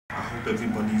hope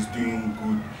everybody's doing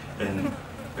good and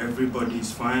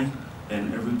everybody's fine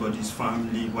and everybody's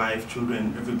family, wife,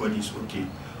 children, everybody's okay.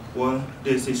 Well,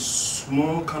 there's a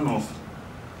small kind of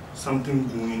something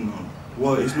going on.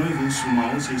 Well, it's not even small, I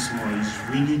won't say small, it's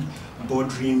really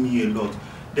bothering me a lot.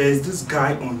 There's this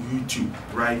guy on YouTube,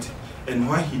 right? And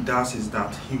what he does is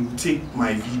that he will take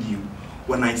my video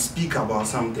when I speak about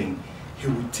something. He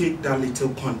will take that little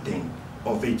content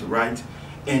of it, right?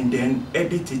 And then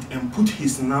edit it and put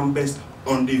his numbers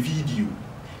on the video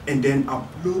and then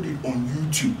upload it on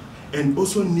YouTube and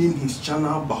also name his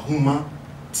channel Bahuma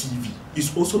TV.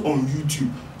 It's also on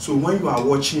YouTube. So when you are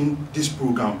watching this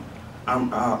program,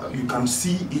 you can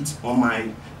see it on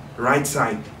my right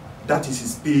side. That is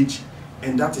his page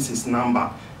and that is his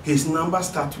number. His number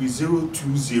starts with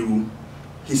 020.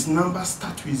 His number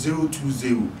starts with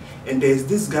 020. And there's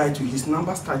this guy too, his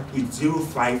number starts with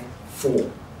 054.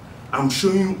 I'm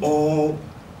showing all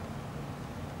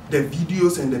the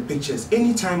videos and the pictures.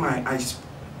 Anytime I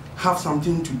have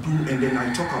something to do and then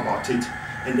I talk about it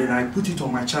and then I put it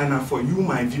on my channel for you,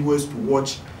 my viewers, to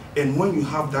watch. And when you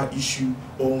have that issue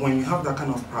or when you have that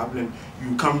kind of problem,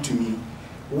 you come to me.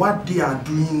 What they are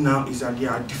doing now is that they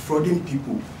are defrauding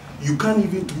people. You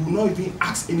will not even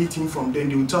ask anything from them.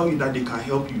 They will tell you that they can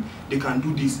help you. They can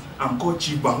do this. I'm called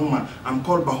Chief Bahuma. I'm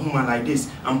called Bahuma like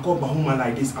this. I'm called Bahuma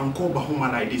like this. I'm called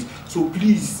Bahuma like this. So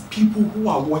please, people who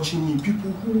are watching me, people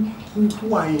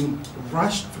who are in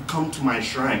rush to come to my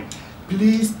shrine,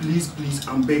 please, please, please,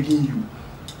 I'm begging you.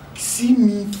 See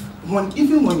me,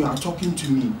 even when you are talking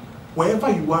to me, wherever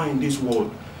you are in this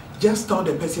world, just tell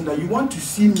the person that you want to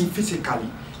see me physically.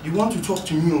 You want to talk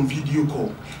to me on video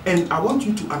call. And I want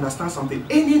you to understand something.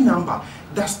 Any number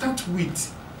that starts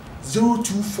with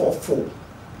 0244,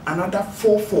 another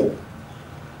 44,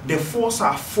 the fours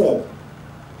are 4.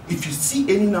 If you see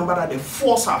any number that the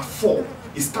fours are 4,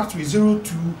 it starts with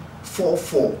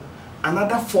 0244,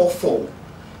 another 44,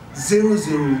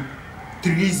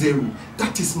 0030.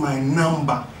 That is my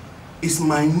number. It's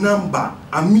my number.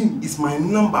 It's my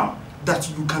number that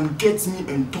you can get me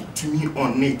and talk to me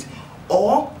on it.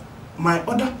 Or my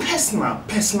other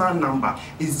personal number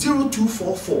is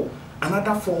 0244,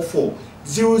 another 44,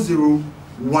 0010.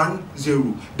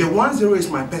 The 10 is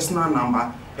my personal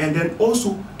number, and then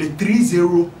also the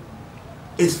 30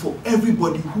 is for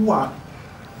everybody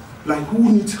who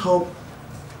needs help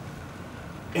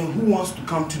and who wants to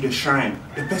come to the shrine.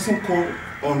 The person call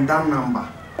on that number.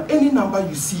 Any number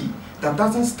you see that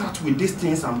doesn't start with these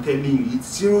things I'm telling you,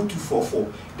 it's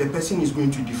 0244, the person is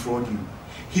going to defraud you.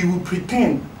 He will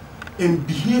pretend and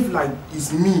behave like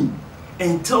it's me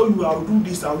and tell you, I'll do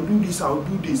this, I'll do this, I'll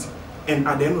do this. And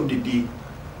at the end of the day,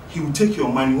 he will take your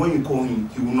money. When you call him,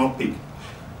 he will not pay.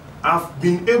 I've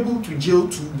been able to jail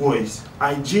 2 boys.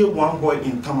 I jailed 1 boy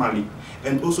in Tamale.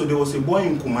 And also there was a boy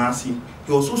in Kumasi.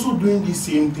 He was also doing the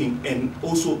same thing. And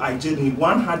also I jailed him.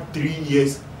 One had 3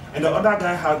 years and the other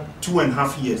guy had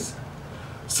 2.5 years.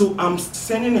 So I'm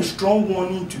sending a strong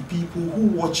warning to people who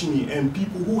watch me and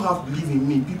people who have belief in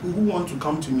me, people who want to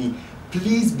come to me.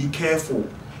 Please be careful.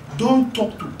 Don't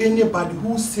talk to anybody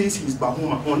who says he's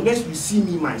Bahuma unless you see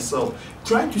me myself.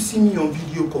 Try to see me on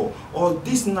video call or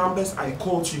these numbers I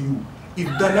call to you. If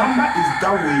the number is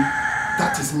that way,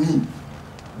 that is me.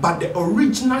 But the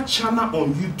original channel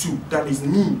on YouTube, that is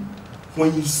me.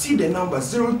 When you see the number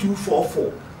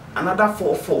 0244, another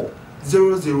 44,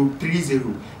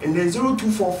 0030, and then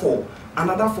 0244,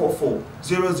 another 44,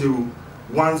 0010.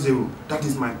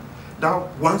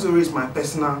 That 10 is my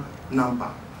personal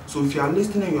number. So if you are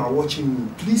listening and you are watching me,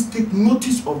 please take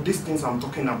notice of these things I'm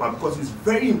talking about, because it's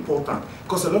very important,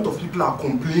 because a lot of people are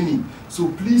complaining. So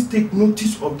please take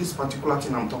notice of this particular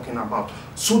thing I'm talking about,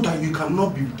 so that you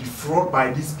cannot be defrauded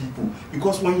by these people.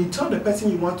 Because when you tell the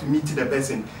person you want to meet the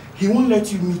person, he won't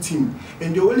let you meet him.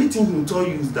 And the only thing he will tell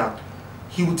you is that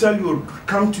he will tell you,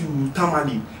 come to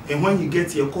Tamale, and when you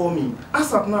get here, call me.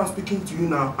 As of now, I'm speaking to you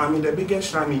now, I'm in the biggest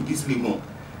shrine in East Legon.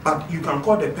 But you can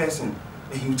call the person,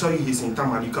 and he will tell you he's in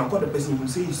Tamale. You can call the person, he will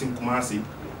say he's in Kumasi.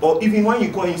 Or even when you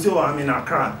call him, you say, oh, I'm in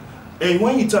Accra. And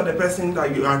when you tell the person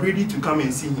that you are ready to come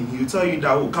and see him, he will tell you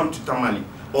that, oh, come to Tamale,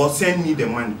 or send me the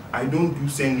money. I don't do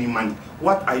sending money.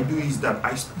 What I do is that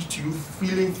I speak to you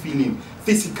feeling,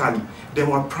 physically. Then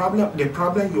the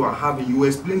problem you are having, you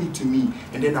explain it to me,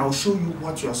 and then I'll show you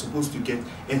what you are supposed to get,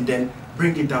 and then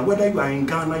bring it down. Whether you are in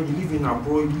Ghana, you live in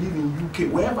abroad, you live in UK,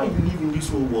 wherever you live in this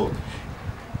whole world,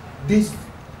 this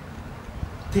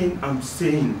thing I'm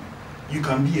saying, you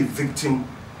can be a victim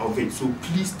of it. So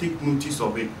please take notice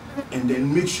of it, and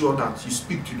then make sure that you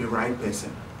speak to the right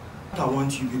person. What I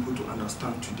want you people to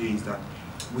understand today is that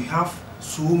we have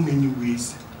so many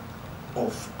ways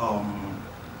of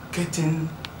getting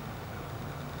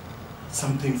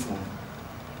something from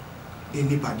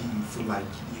anybody you feel like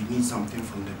you need something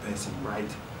from the person, right?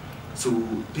 So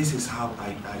this is how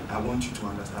I want you to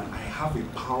understand. I have a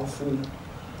powerful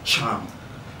charm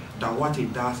that what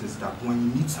it does is that when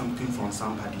you need something from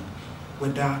somebody,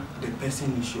 whether the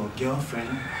person is your girlfriend,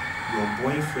 your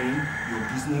boyfriend, your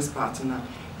business partner,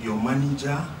 your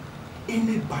manager,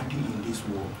 anybody in this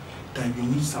world, that you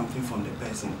need something from the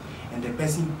person and the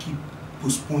person keep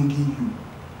postponing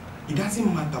you. It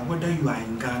doesn't matter whether you are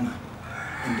in Ghana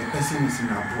and the person is in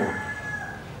abroad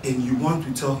and you want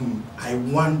to tell him, I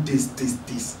want this,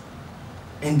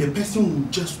 and the person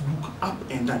will just look up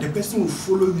and down. The person will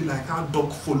follow you like how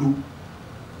dog follow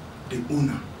the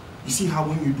owner. You see how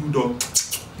when you do dog,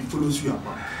 he follows you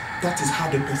about. That is how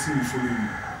the person will follow you.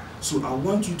 So I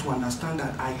want you to understand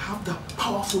that I have that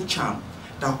powerful charm,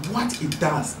 that what it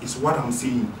does is what I'm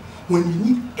saying. When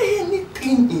you need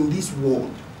anything in this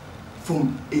world,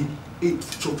 from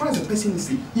so far as the person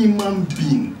is a human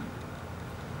being,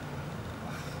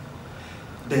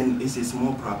 then it's a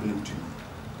small problem to you.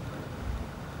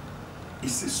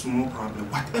 It's a small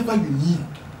problem. Whatever you need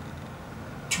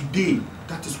today,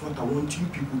 that is what I want you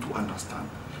people to understand.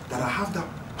 That I have that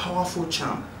powerful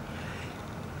charm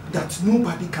that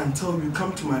nobody can tell you,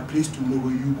 come to my place tomorrow,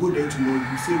 you go there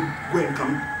tomorrow, you say go and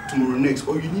come tomorrow next,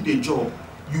 or you need a job.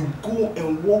 You go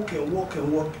and walk and walk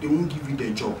and walk, they won't give you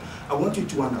the job. I want you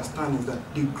to understand is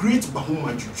that the great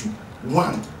Bahuma Juju,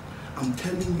 one, I'm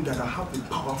telling you that I have a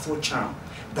powerful charm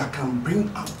that can bring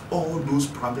out all those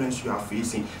problems you are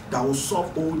facing, that will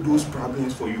solve all those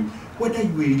problems for you. Whether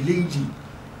you're a lady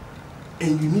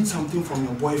and you need something from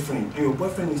your boyfriend, and your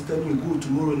boyfriend is telling you, go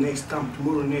tomorrow next,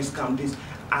 come this,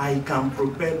 I can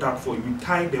prepare that for you.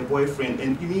 Tie the boyfriend,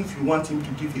 and even if you want him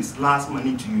to give his last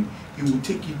money to you, he will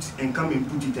take it and come and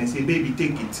put it and say, baby,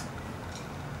 take it.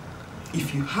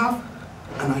 If you have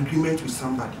an agreement with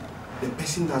somebody, the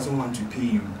person doesn't want to pay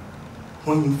you.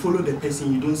 When you follow the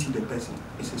person, you don't see the person.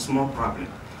 It's a small problem.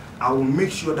 I will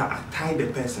make sure that I tie the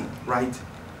person, right?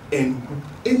 And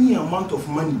any amount of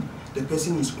money the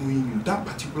person is owing you, that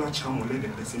particular charm will let the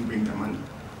person bring the money.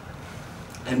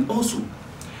 And also,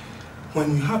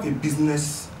 when you have a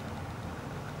business,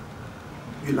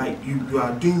 you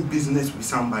are doing business with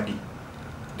somebody,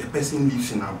 the person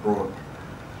lives in abroad,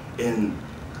 and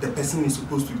the person is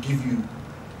supposed to give you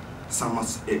some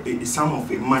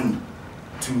of a money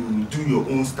to do your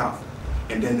own stuff,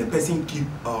 and then the person keep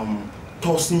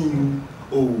tossing you,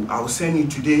 oh, I'll send you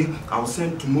today, I'll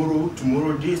send tomorrow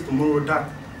this, tomorrow that.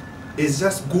 It's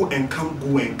just go and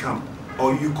come.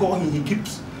 Or you call him, he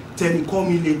keeps telling, call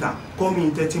me later, call me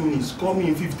in 30 minutes, call me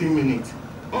in 15 minutes.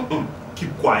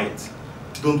 Keep quiet.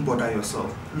 Don't bother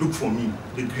yourself. Look for me,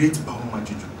 the great Bahuma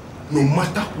Juju. No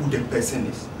matter who the person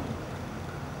is,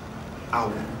 I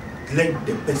will let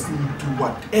the person do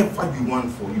whatever you want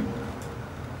for you.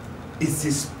 It's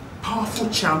this powerful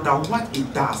charm that what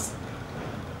it does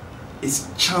is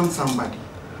charm somebody,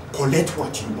 collect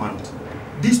what you want.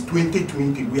 This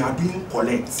 2020, we are doing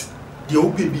collect. The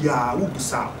upebia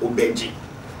ubusa obeji.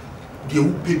 The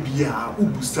upebia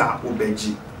ubusa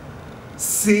obeji.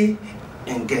 Say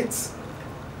and get.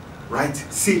 Right?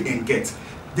 Say and get.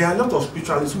 There are a lot of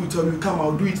spiritualists who will tell you, come,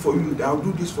 I'll do it for you, I'll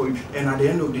do this for you. And at the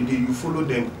end of the day, you follow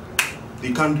them,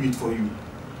 they can't do it for you.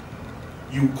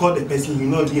 You call the person, you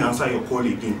not even answer your call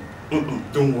again.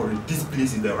 Don't worry, this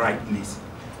place is the right place.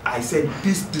 I said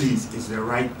this place is the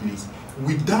right place.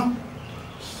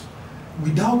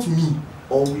 Without me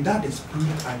or without the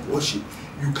spirit I worship,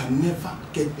 you can never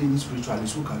get any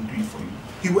spiritualist who can do it for you.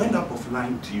 He will end up of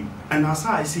lying to you. And as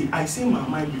I say my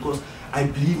mind because I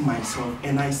believe myself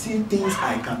and I say things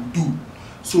I can do.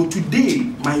 So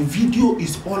today, my video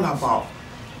is all about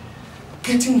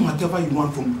getting whatever you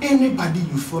want from anybody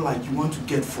you feel like you want to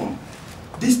get from.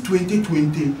 This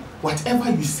 2020,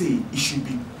 whatever you say, it should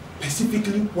be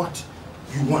specifically what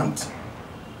you want.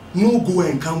 No go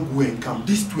and come.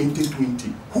 This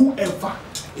 2020, whoever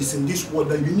is in this world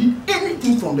that you need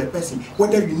anything from the person,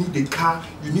 whether you need the car,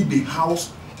 you need the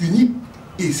house, you need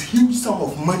a huge sum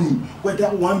of money, whether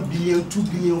 1 billion, 2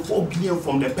 billion, 4 billion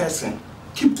from the person,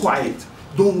 keep quiet.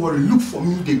 Don't worry, look for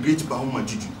me, the great Bahuma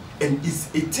Juju. And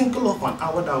it's a tinkle of an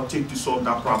hour that I'll take to solve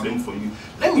that problem for you.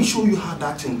 Let me show you how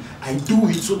that thing, I do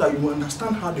it so that you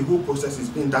understand how the whole process is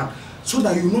being done, so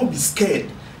that you will not be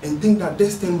scared and think that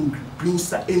this thing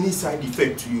brings any side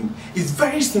effect to you. It's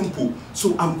very simple.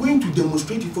 So I'm going to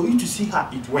demonstrate it for you to see how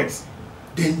it works.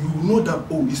 Then you will know that,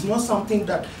 oh, it's not something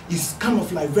that is kind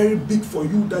of like very big for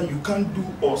you that you can't do,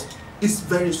 or it's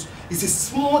a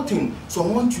small thing. So I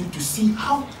want you to see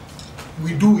how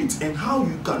we do it and how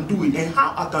you can do it and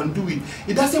how I can do it.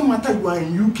 It doesn't matter you are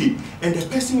in UK and the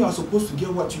person you are supposed to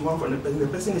get what you want from the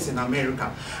person is in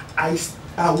America. I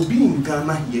will be in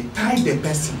Ghana here, tie the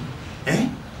person,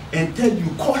 and tell you,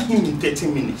 call him in 30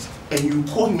 minutes, and you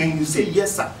call him and you say,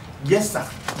 yes sir, yes sir,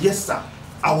 yes sir,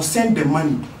 I will send the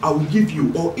money, I will give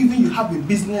you. Or even you have a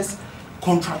business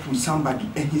contract with somebody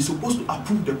and he's supposed to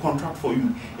approve the contract for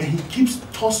you and he keeps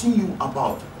tossing you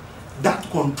about. That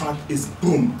contract is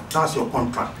boom, that's your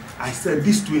contract. I said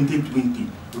this 2020,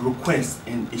 request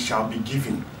and it shall be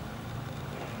given.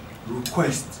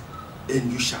 Request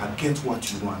and you shall get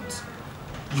what you want.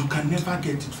 You can never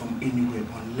get it from anywhere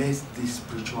unless this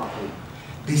spiritual home,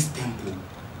 this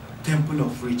temple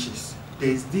of riches.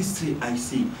 There's this say I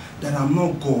say that I'm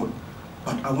not God,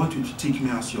 but I want you to take me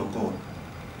as your God.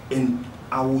 And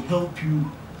I will help you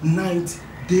night,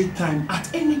 daytime,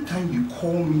 at any time you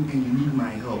call me and you need my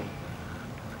help.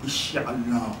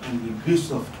 Inshallah, in the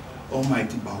grace of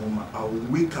Almighty Bahuma, I will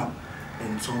wake up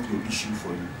and solve your issue for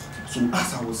you. So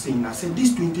as I was saying, I said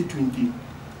this 2020,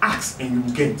 ask and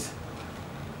you get.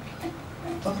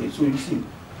 Okay, so you see,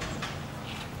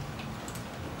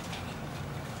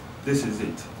 this is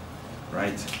it,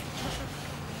 right?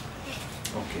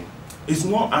 Okay, it's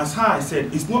not, as I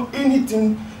said, it's not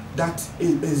anything that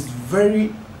is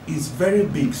very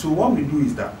big. So what we do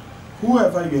is that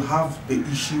whoever you have the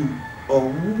issue or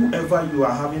whoever you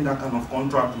are having that kind of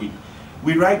contract with,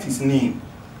 we write his name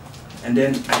and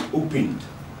then I opened,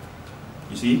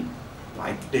 you see,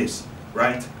 like this,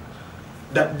 right?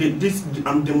 That this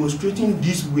I'm demonstrating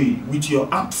this way with your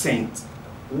absent.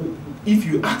 If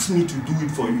you ask me to do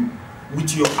it for you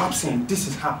with your absent, this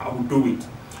is how I will do it.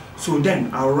 So then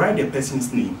I'll write the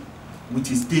person's name with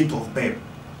his date of birth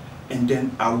and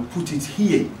then I'll put it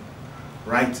here,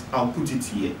 right? I'll put it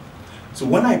here. So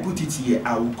when I put it here,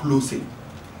 I will close it,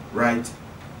 right?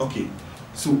 Okay,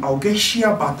 so I'll get shea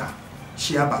butter.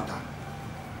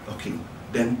 Okay,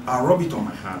 then I'll rub it on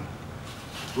my hand,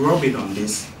 rub it on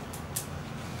this.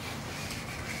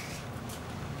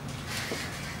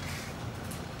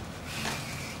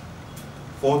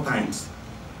 Four times.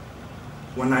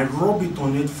 When I rub it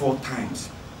on it 4 times,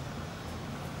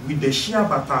 with the shea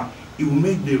butter, it will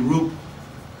make the rope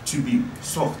to be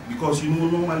soft, because you know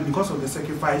normally because of the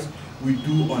sacrifice we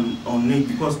do on it,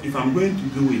 because if I'm going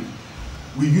to do it,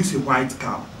 we use a white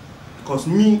cow, because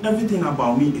me, everything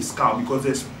about me is cow, because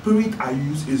the spirit I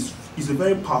use is a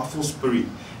very powerful spirit.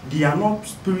 They are not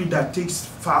spirit that takes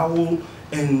fowl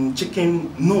and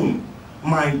chicken. No,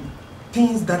 my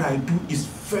things that I do is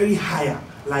very higher,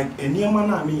 like a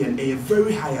Niamana and a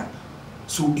very higher,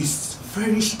 so it's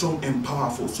very strong and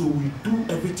powerful. So we do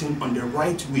everything on the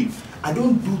right way. I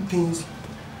don't do things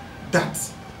that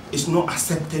is not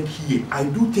accepted here. I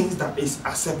do things that is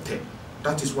accepted.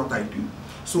 That is what I do.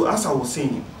 So as I was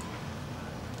saying,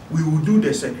 we will do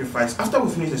the sacrifice. After we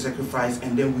finish the sacrifice,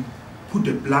 and then we put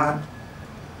the blood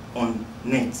on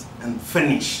net and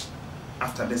finish.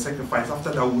 After the sacrifice,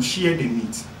 after that we'll share the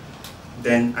meat.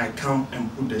 Then I come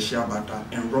and put the shea butter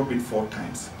and rub it 4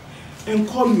 times. And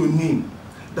call your name,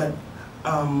 that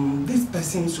this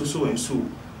person so and so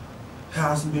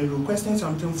has been requesting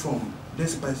something from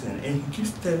this person, and he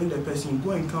keeps telling the person,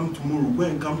 go and come tomorrow, go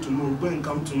and come tomorrow, go and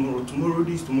come tomorrow, tomorrow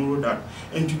this, tomorrow that.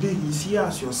 And today he's here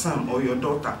as your son or your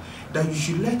daughter, that you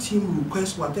should let him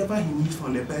request whatever he needs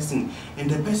from the person, and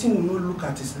the person will not look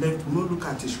at his left, will not look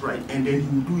at his right, and then he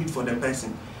will do it for the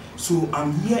person. So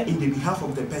I'm here in the behalf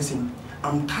of the person.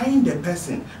 I'm tying the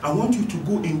person. I want you to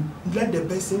go and let the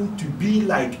person to be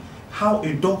like how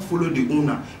a dog follow the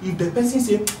owner. If the person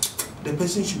say, the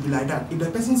person should be like that. If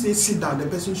the person says sit down, the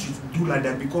person should do like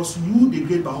that, because you, the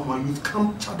great Bahuma, you've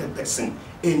captured the person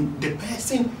and the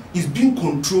person is being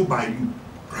controlled by you,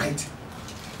 right?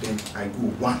 Then I go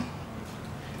 1,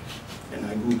 and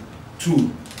I go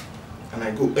 2, and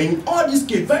I go, and in all this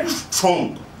case, very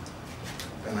strong.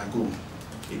 Then I go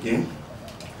again,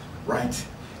 right?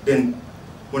 Then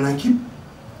when I keep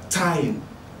tying,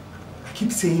 I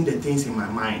keep saying the things in my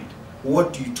mind.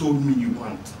 What you told me you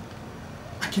want,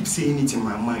 I keep saying it in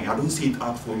my mind. I don't say it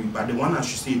out for you, but the one I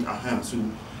should say it at hand. So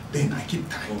then I keep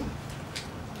tying.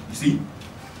 You see?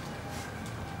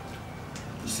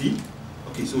 You see?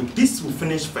 Okay, so this will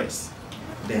finish first.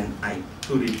 Then I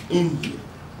put it in here,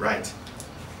 right?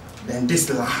 Then this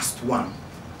last one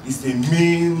is the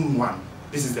main one.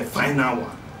 This is the final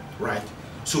one, right?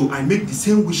 So I make the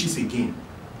same wishes again.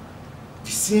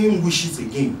 The same wishes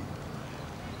again.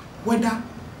 Whether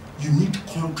you need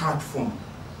contract from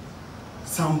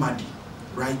somebody,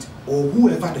 right, or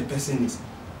whoever the person is,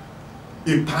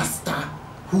 a pastor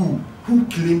who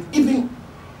claims, even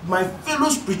my fellow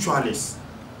spiritualists,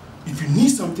 If you need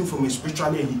something from a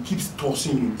spiritually and he keeps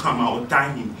tossing you, come, I will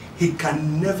tie him. He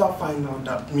can never find out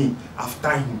that me, I've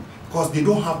tied him. Because they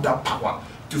don't have that power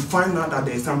to find out that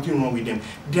there is something wrong with them.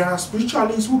 There are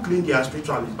spiritualists who claim they are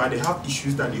spiritualists, but they have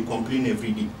issues that they complain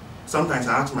every day. Sometimes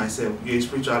I ask myself, you're a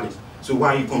spiritualist, so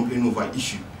why are you complaining over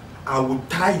issue? I will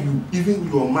tie you, even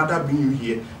your mother bring you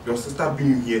here, your sister bring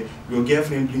you here, your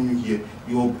girlfriend bring you here,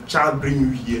 your child bring you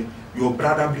here, your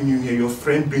brother bring you here, your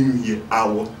friend bring you here. I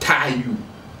will tie you.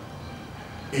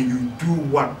 And you do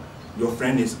what your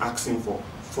friend is asking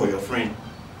for your friend.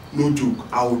 No joke,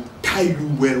 I will tie you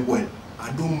well.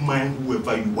 I don't mind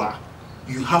whoever you are.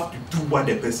 You have to do what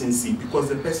the person says, because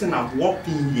the person has walked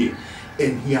in here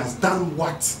and he has done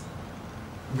what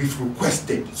we've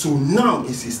requested. So now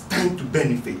is his time to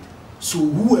benefit. So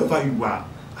whoever you are,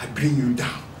 I bring you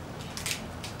down.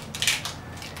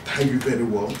 Tie you very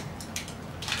well.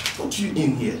 Put you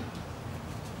in here.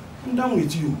 I'm done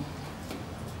with you.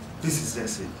 This is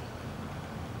just it.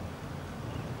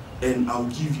 And I'll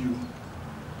give you,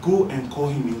 go and call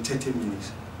him in 30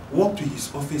 minutes. Walk to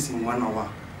his office in 1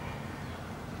 hour.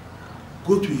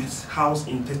 Go to his house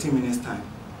in 30 minutes time.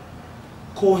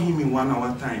 Call him in 1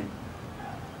 hour time.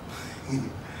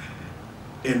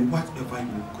 And whatever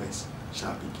you request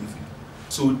shall be given.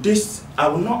 So this, I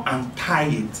will not untie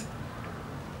it.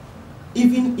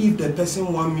 Even if the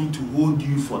person want me to hold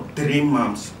you for 3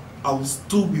 months, I will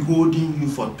still be holding you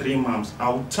for 3 months. I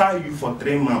will tie you for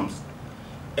 3 months.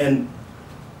 And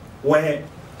where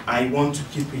I want to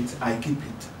keep it, I keep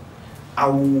it. I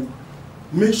will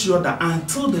make sure that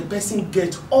until the person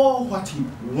gets all what he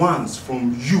wants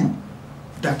from you,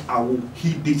 that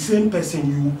the same person,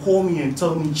 you will call me and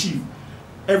tell me, Chief,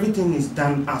 everything is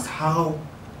done as how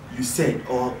you said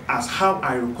or as how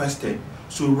I requested.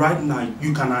 So right now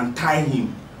you can untie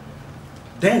him.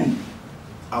 Then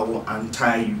I will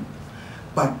untie you.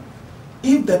 But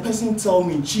if the person tell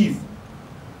me, Chief,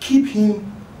 keep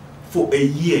him for a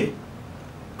year,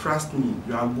 trust me,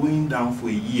 you are going down for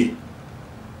a year.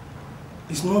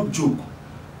 It's not a joke.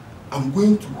 I'm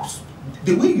going to,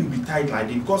 the way you be tied like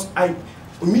this, because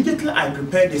immediately I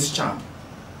prepare this charm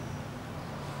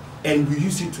and we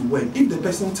use it to work. If the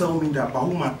person tell me that,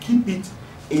 Bahuma, keep it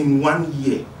in 1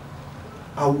 year,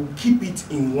 I will keep it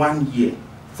in 1 year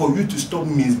for you to stop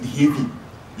misbehaving.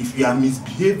 If you are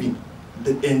misbehaving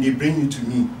and they bring you to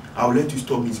me, I will let you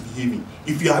stop misbehaving.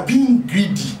 If you are being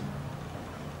greedy,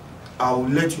 I will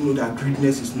let you know that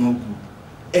greediness is not good.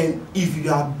 And if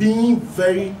you are being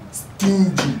very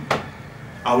stingy,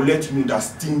 I will let you know that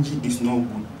stingy is not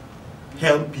good.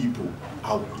 Help people,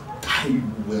 I will tie you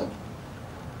well.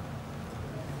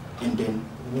 And then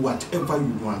whatever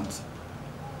you want,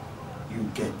 you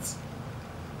get.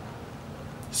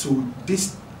 So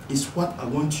this is what I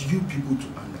want you people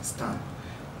to understand.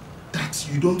 That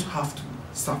you don't have to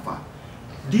suffer.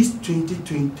 This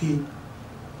 2020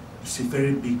 is a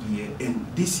very big year, and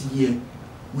this year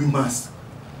we must,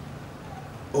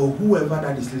 or whoever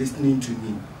that is listening to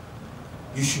me,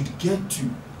 you should get to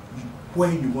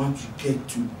where you want to get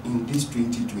to in this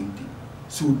 2020.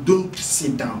 So don't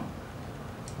sit down.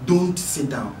 Don't sit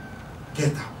down.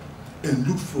 Get up and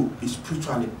look for a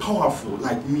spiritually powerful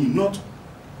like me, not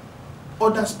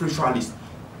other spiritualists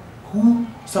who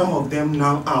some of them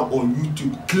now are on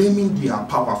YouTube claiming they are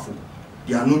powerful.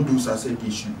 They are not those I said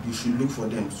you should look for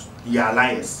them. They are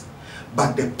liars.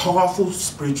 But the powerful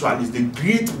spiritualist, the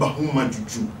great Bahuma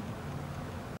Juju,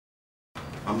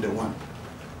 I'm the one.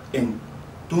 And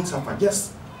don't suffer.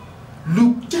 Just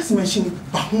look, just mention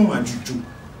Bahuma Juju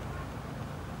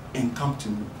and come to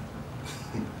me.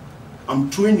 I'm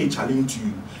throwing a challenge to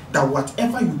you that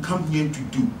whatever you come here to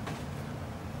do,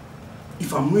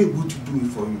 if I'm not able to do it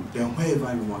for you, then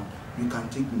wherever you want, you can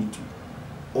take me to.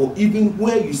 Or even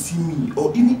where you see me,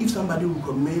 or even if somebody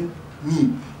recommend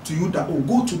me to you that, oh,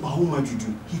 go to Bahuma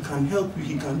Juju, he can help you,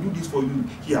 he can do this for you,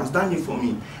 he has done it for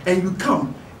me. And you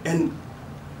come, and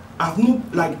I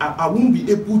won't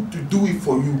be able to do it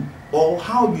for you. Or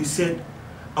how you said,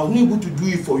 I won't be able to do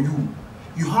it for you.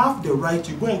 You have the right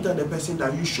to go and tell the person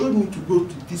that you showed me to go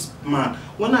to this man.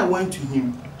 When I went to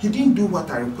him, he didn't do what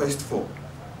I request for.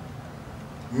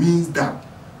 Means that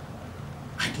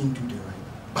I didn't do the right.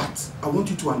 But I want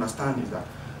you to understand is that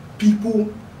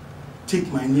people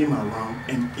take my name around,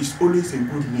 and it's always a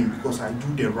good name because I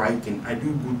do the right thing. I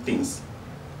do good things.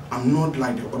 I'm not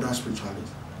like the other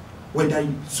spiritualists.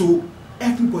 So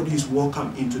everybody is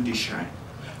welcome into this shrine.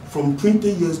 From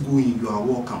 20 years going, you are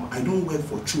welcome. I don't work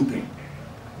for children.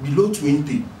 Below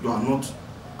 20, you are not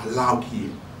allowed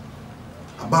here.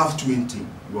 Above 20,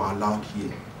 you are allowed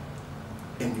here.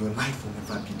 And your life will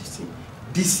never be the same.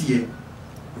 This year,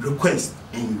 request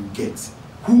and you get.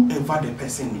 whoever the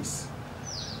person is.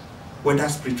 Whether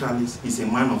spiritualist, he's a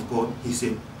man of God, he's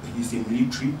a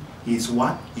military, he's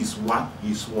what.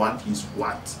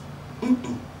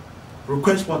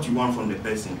 Request what you want from the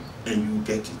person and you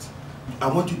get it. I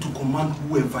want you to command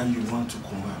whoever you want to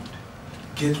command.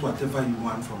 Get whatever you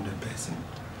want from the person.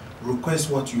 Request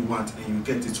what you want and you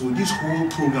get it. So this whole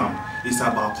program is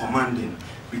about commanding,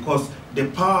 because the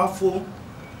powerful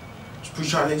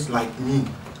spiritualists like me,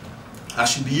 I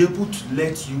should be able to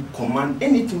let you command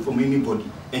anything from anybody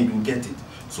and you get it.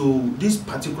 So this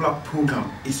particular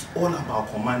program is all about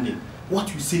commanding.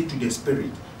 What you say to the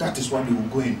spirit, that is what they will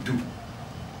go and do.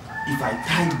 If I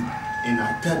tell you and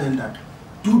I tell them that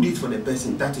do this for the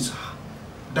person, that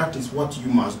is what you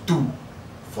must do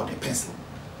for the person.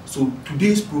 So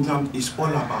today's program is all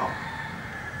about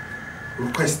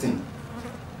requesting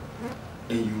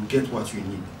and you get what you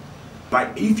need.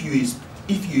 Like if you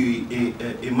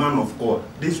a man of God,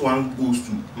 this one goes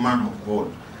to man of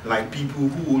God. Like people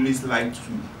who always like to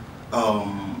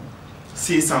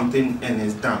say something and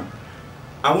it's done.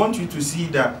 I want you to see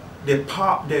that the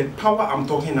power I'm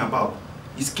talking about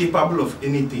is capable of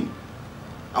anything.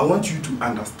 I want you to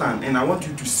understand and I want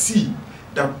you to see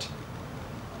that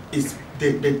it's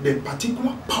the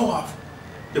particular power,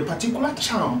 the particular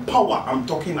charm, power I'm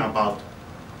talking about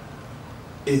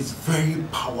is very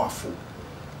powerful.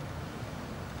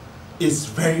 It's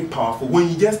very powerful. When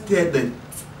you just tell the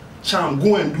charm,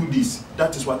 go and do this,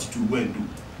 that is what it will go and do.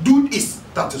 Do this,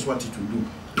 that is what it will do.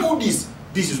 Do this,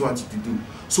 this is what it will do.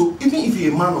 So even if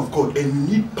you're a man of God and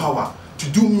you need power to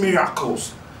do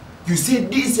miracles, you say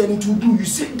this and it will do, you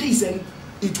say this and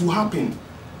it will happen.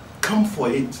 Come for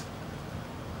it.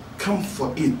 Come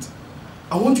for it.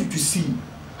 I want you to see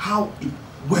how it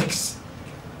works,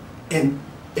 and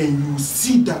you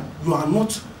see that you are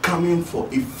not coming for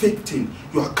a fake thing.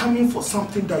 You are coming for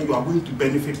something that you are going to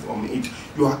benefit from it.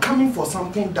 You are coming for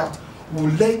something that will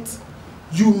let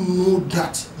you know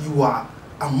that you are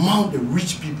among the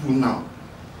rich people now.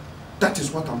 That is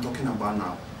what I'm talking about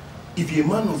now. If you're a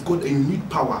man of God and you need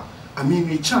power, I mean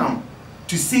a charm,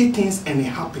 to say things and it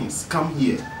happens, come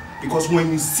here. Because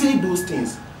when you say those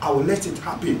things, I will let it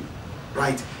happen,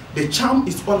 right? The charm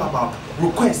is all about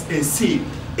request and say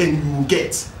and you will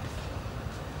get.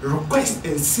 Request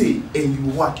and say and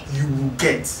you what? You will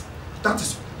get. That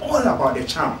is all about the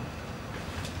charm.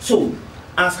 So,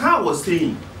 as I was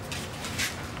saying,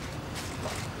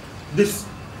 this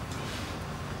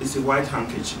is a white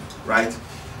handkerchief, right?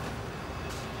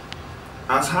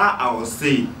 As I was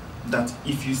saying, that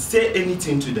if you say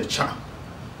anything to the charm,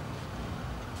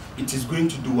 it is going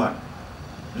to do what?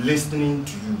 Listening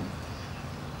to you.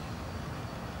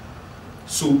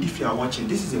 So if you are watching,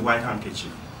 this is a white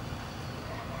handkerchief,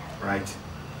 right?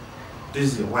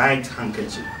 This is a white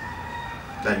handkerchief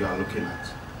that you are looking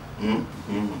at.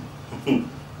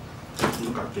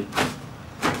 Look at it.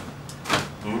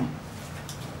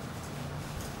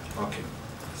 Okay,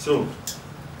 so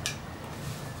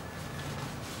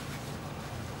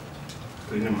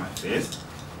cleaning my face.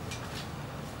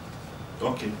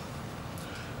 Okay,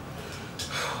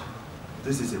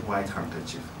 this is a white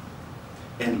handkerchief,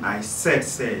 and I said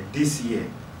this year,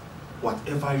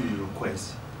 whatever you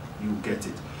request, you get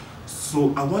it.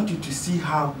 So I want you to see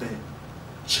how the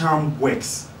charm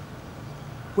works.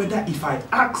 Whether if I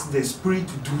ask the spirit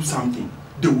to do something,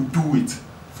 they will do it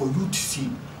for you to see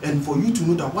and for you to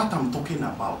know that what I'm talking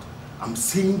about, I'm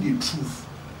saying the truth.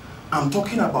 I'm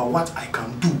talking about what I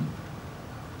can do.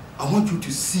 I want you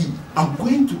to see. I'm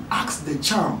going to ask the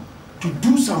charm to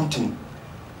do something.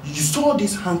 You saw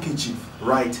this handkerchief,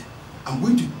 right? I'm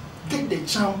going to get the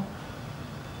charm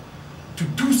to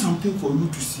do something for you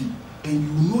to see. And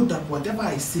you know that whatever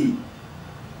I say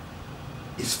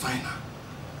is final.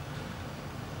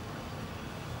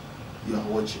 You are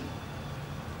watching.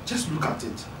 Just look at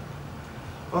it.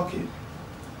 Okay.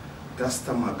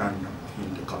 Gasta maganda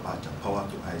hindi kabaja power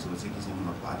to eyes was giving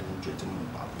no bad and treating no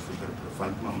bad for the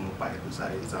front mom no bad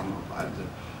desire is no bad.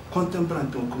 Contemporary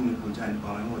community and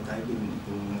power what I do.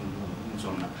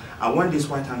 I want this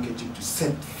white handkerchief to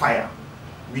set fire.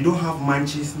 We don't have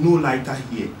matches, no lighter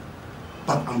here.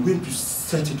 But I'm going to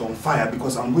set it on fire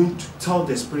because I'm going to tell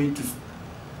the spirit to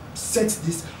set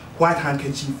this white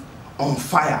handkerchief on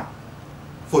fire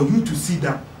for you to see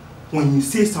that when you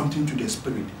say something to the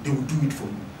spirit, they will do it for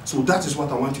you. So that is what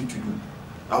I want you to do.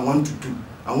 I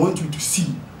want you to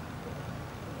see.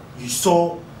 You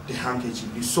saw the handkerchief,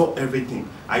 you saw everything.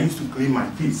 I used to clean my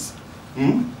face.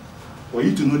 For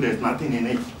you to know there's nothing in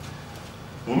it.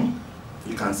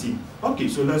 You can see. Okay,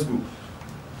 so let's go.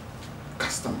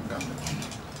 Custom government.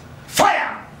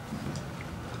 Fire!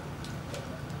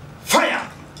 Fire!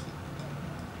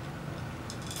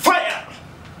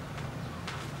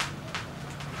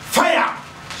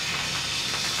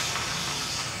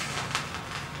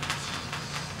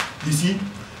 You see,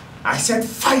 I said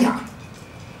fire,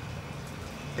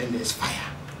 and there's fire.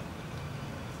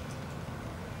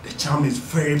 The charm is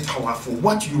very powerful.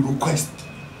 What you request,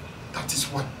 that is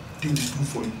what they will do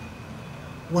for you.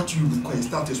 What you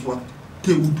request, that is what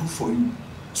they will do for you.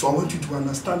 So I want you to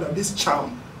understand that this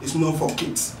charm is not for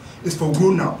kids. It's for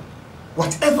grown-up.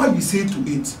 Whatever you say to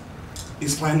it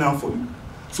is final for you.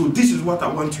 So this is what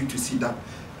I want you to see, that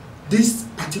this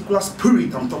particular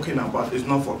spirit I'm talking about is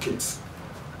not for kids.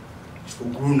 It's for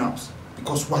grown-ups.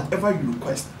 Because whatever you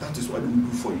request, that is what they will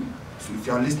do for you. So if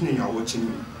you are listening, you are watching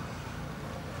me.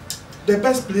 The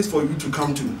best place for you to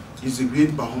come to is the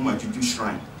great Bahuma Juju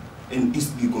Shrine in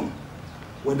East Legon.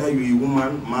 Whether you're a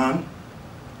woman, man,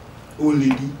 old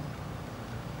lady,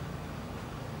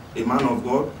 a man of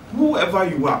God, whoever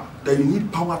you are, that you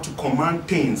need power to command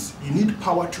things, you need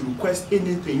power to request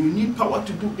anything, you need power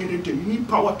to do anything, you need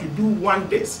power to do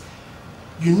wonders.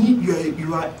 You are a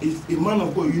man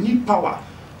of God, you need power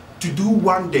to do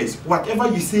wonders. Whatever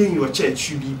you say in your church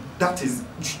should be, that is,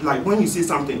 like when you say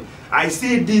something, I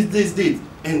say this,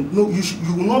 and no, you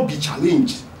will not be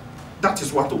challenged. That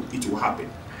is what it will happen.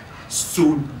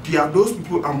 So there are those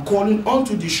people I'm calling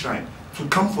onto this shrine to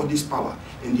come for this power,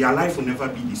 and their life will never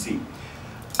be the same.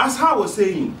 As I was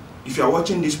saying, if you are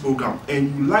watching this program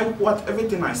and you like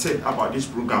everything I said about this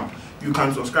program, you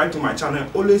can subscribe to my channel.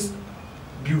 Always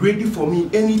be ready for me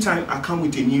anytime I come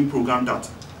with a new program, that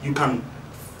you can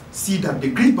see that the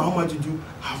great Bahuma Juju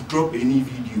have dropped a new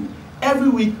video. Every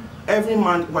week, every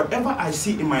month, whatever I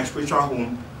see in my spiritual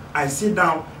home, I sit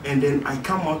down and then I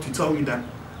come out to tell you that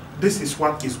this is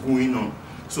what is going on.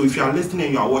 So if you are listening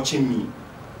and you are watching me,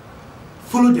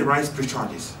 follow the right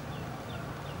spiritualists.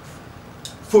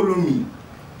 Follow me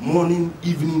morning,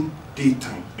 evening,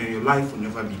 daytime, and your life will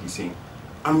never be the same.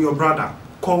 I'm your brother.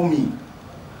 Call me.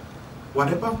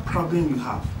 Whatever problem you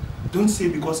have, don't say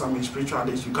because I'm a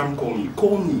spiritualist you can't call me.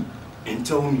 Call me and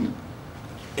tell me.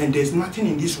 And there's nothing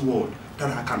in this world that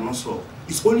I cannot solve.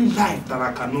 It's only life that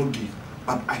I cannot give.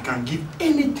 But I can give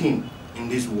anything in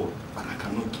this world, but I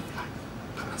cannot give life.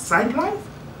 But aside life,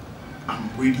 I'm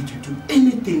ready to do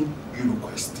anything you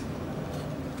request.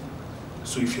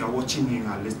 So if you are watching me and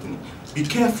you are listening, be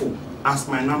careful. Ask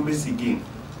my numbers again.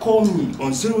 Call me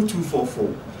on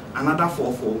 0244 another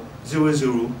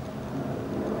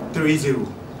 440030.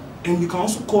 And you can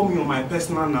also call me on my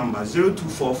personal number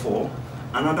 0244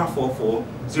 another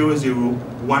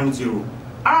 440010.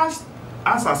 As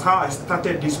how I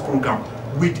started this program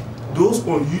with those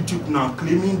on YouTube now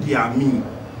claiming they are me.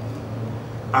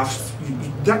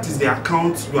 That is the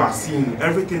account you are seeing,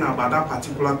 everything about that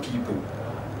particular people.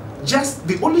 Just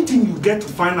the only thing you get to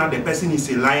find out the person is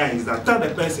a liar is that tell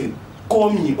the person, call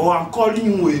me, or I'm calling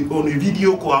you on a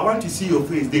video call, I want to see your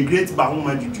face, the great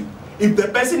Bahuma Juju. If the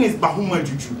person is Bahuma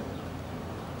Juju,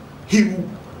 he will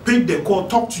pick the call,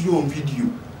 talk to you on video.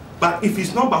 But if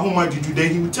it's not Bahuma Juju,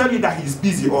 then he will tell you that he's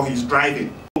busy or he's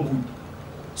driving.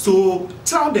 So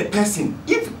tell the person,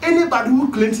 if anybody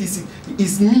who claims is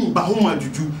me, Bahuma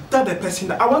Juju, tell the person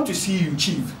that I want to see you,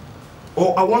 Chief,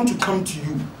 or I want to come to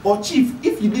you, or Chief,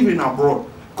 if you live in abroad,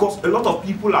 because a lot of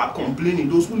people are complaining,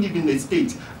 those who live in the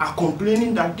States are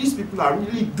complaining that these people are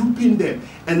really duping them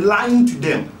and lying to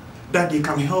them that they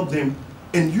can help them,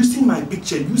 and using my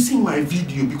picture, using my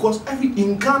video, because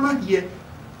in Ghana here,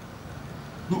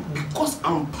 because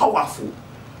I'm powerful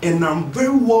and I'm very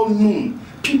well known,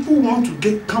 people want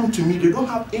to come to me. They don't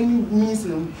have any means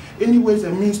and any ways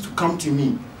and means to come to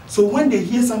me. So when they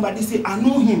hear somebody say, I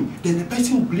know him, then the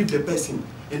person will believe the person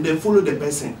and then follow the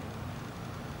person.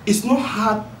 It's not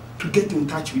hard to get in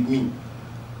touch with me.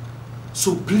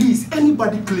 So please,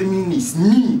 anybody claiming it's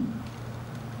me,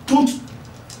 don't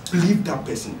believe that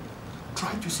person.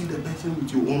 Try to see the person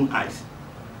with your own eyes.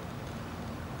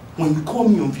 When you call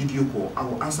me on video call, I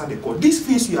will answer the call. This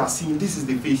face you are seeing, this is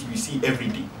the face you see every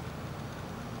day.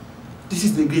 This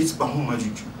is the great Bahuma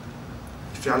Juju.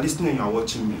 If you are listening, you are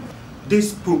watching me.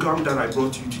 This program that I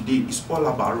brought you today is all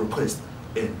about request,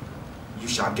 and you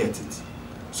shall get it.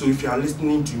 So if you are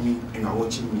listening to me and you are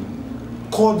watching me,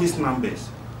 call these numbers.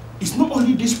 It's not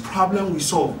only this problem we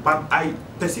solve, but I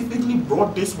specifically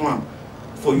brought this one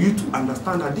for you to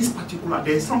understand that this particular,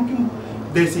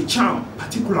 there's a charm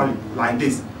particularly like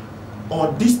this,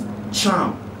 or this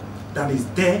charm that is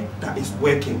there that is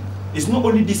working. It's not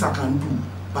only this I can do,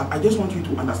 but I just want you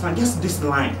to understand just this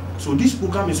line. So this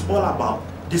program is all about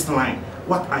this line,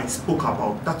 what I spoke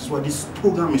about. That is what this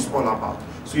program is all about.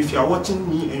 So if you are watching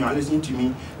me and you are listening to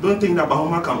me, don't think that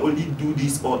Bahuma can only do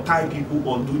this or tie people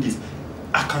or do this.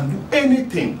 I can do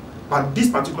anything, but this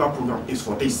particular program is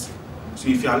for this. So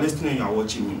if you are listening and you are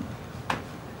watching me,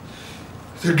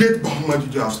 the great Bahuma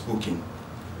Juju have spoken.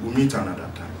 We'll meet another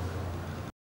time.